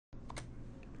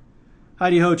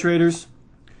Heidi ho traders,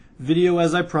 video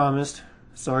as I promised.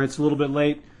 Sorry it's a little bit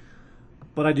late,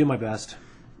 but I do my best.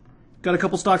 Got a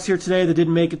couple stocks here today that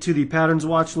didn't make it to the patterns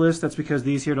watch list. That's because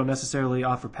these here don't necessarily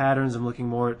offer patterns. I'm looking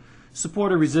more at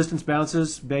support or resistance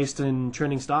bounces based in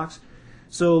trending stocks.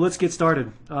 So let's get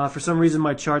started. For some reason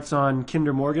my chart's on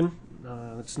Kinder Morgan.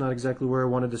 That's not exactly where I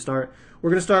wanted to start. We're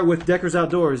going to start with Decker's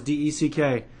Outdoors,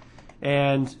 DECK,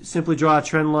 and simply draw a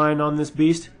trend line on this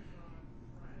beast.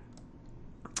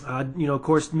 Of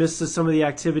course, misses some of the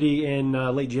activity in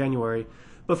late January,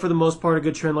 but for the most part, a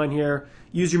good trend line here.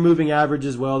 Use your moving average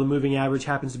as well. The moving average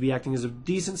happens to be acting as a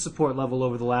decent support level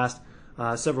over the last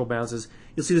several bounces.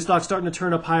 You'll see the stock starting to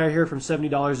turn up higher here from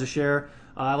 $70 a share.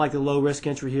 I like the low risk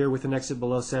entry here with an exit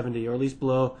below 70, or at least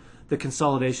below the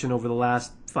consolidation over the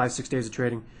last 5-6 days of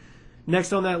trading.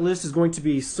 Next on that list is going to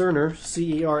be Cerner,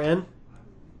 C-E-R-N,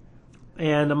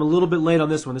 and I'm a little bit late on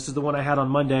this one. This is the one I had on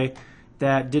Monday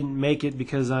that didn't make it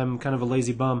because I'm kind of a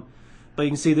lazy bum. But you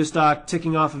can see this stock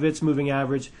ticking off of its moving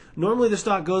average. Normally the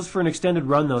stock goes for an extended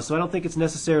run though, so I don't think it's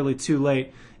necessarily too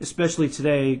late, especially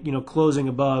today, closing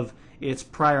above its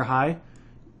prior high,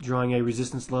 drawing a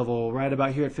resistance level right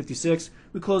about here at 56.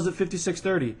 We closed at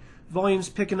 56.30. Volume's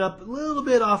picking up a little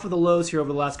bit off of the lows here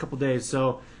over the last couple days,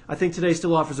 so I think today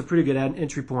still offers a pretty good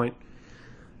entry point.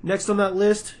 Next on that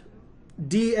list,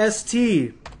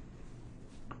 DST.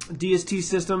 DST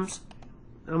Systems.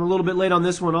 I'm a little bit late on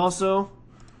this one also.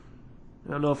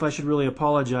 I don't know if I should really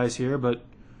apologize here, but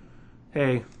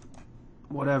hey,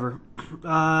 whatever.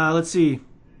 Let's see.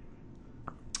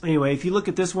 Anyway, if you look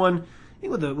at this one, I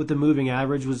think with the moving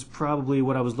average was probably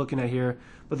what I was looking at here.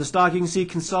 But the stock, you can see,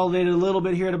 consolidated a little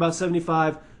bit here at about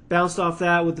 75. Bounced off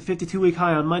that with the 52-week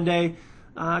high on Monday.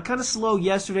 Kind of slow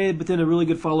yesterday, but then a really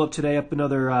good follow-up today, up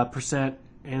another percent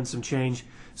and some change.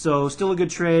 So still a good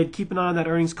trade. Keep an eye on that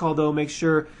earnings call, though. Make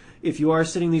sure if you are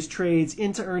sending these trades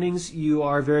into earnings, you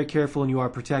are very careful and you are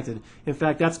protected. In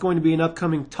fact, that's going to be an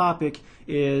upcoming topic,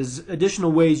 is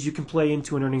additional ways you can play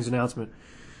into an earnings announcement.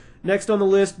 Next on the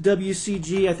list,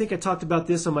 WCG. I think I talked about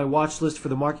this on my watch list for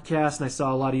the MarketCast, and I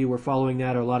saw a lot of you were following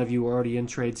that, or a lot of you were already in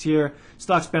trades here.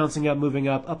 Stock's bouncing up, moving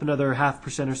up another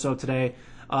 0.5% or so today.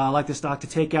 I like the stock to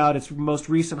take out its most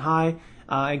recent high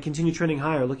and continue trending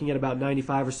higher, looking at about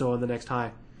 95 or so on the next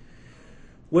high.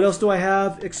 What else do I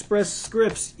have? Express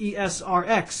Scripts,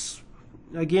 ESRX.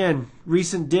 Again,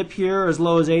 recent dip here as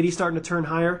low as 80, starting to turn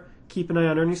higher. Keep an eye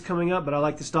on earnings coming up, but I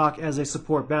like the stock as a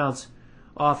support bounce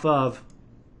off of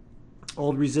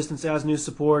old resistance as new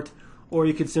support, or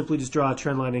you could simply just draw a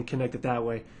trend line and connect it that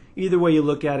way. Either way you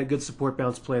look at it, good support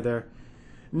bounce play there.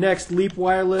 Next, Leap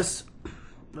Wireless.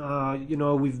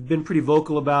 We've been pretty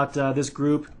vocal about this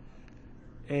group,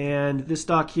 and this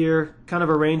stock here, kind of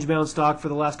a range-bound stock for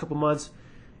the last couple months.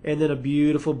 And then a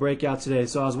beautiful breakout today.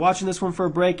 So I was watching this one for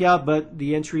a breakout, but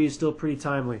the entry is still pretty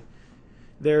timely.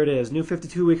 There it is, new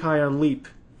 52-week high on Leap.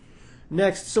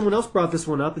 Next, someone else brought this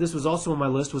one up. This was also on my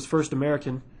list, was First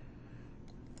American.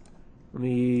 Let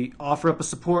me offer up a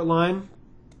support line.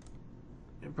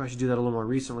 I probably should do that a little more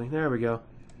recently. There we go.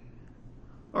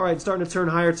 All right, starting to turn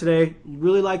higher today.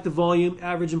 Really like the volume.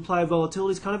 Average implied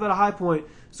volatility is kind of at a high point.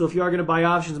 So if you are going to buy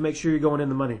options, make sure you're going in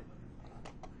the money.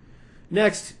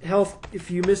 Next, health.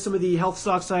 If you missed some of the health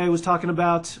stocks I was talking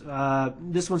about,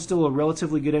 this one's still a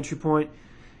relatively good entry point,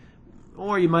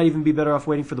 or you might even be better off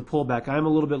waiting for the pullback. I'm a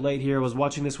little bit late here. I was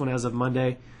watching this one as of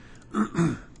Monday.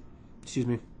 Excuse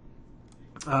me.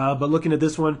 But looking at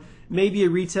this one, maybe a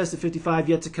retest at 55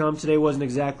 yet to come. Today wasn't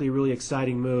exactly a really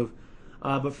exciting move,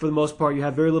 but for the most part, you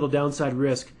have very little downside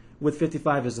risk with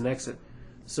 55 as an exit.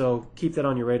 So keep that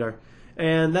on your radar.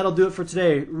 And that'll do it for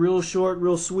today. Real short,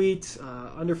 real sweet,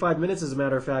 under 5 minutes as a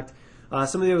matter of fact.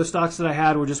 Some of the other stocks that I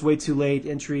had were just way too late.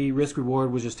 Entry, risk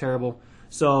reward was just terrible.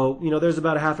 So, there's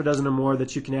about a half a dozen or more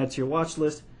that you can add to your watch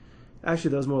list.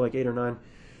 Actually, that was more like 8 or 9.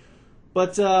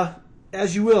 But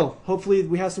as you will, hopefully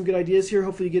we have some good ideas here.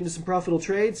 Hopefully you get into some profitable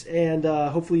trades, and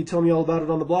hopefully you tell me all about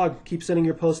it on the blog. Keep sending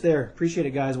your posts there. Appreciate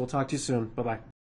it, guys. We'll talk to you soon. Bye-bye.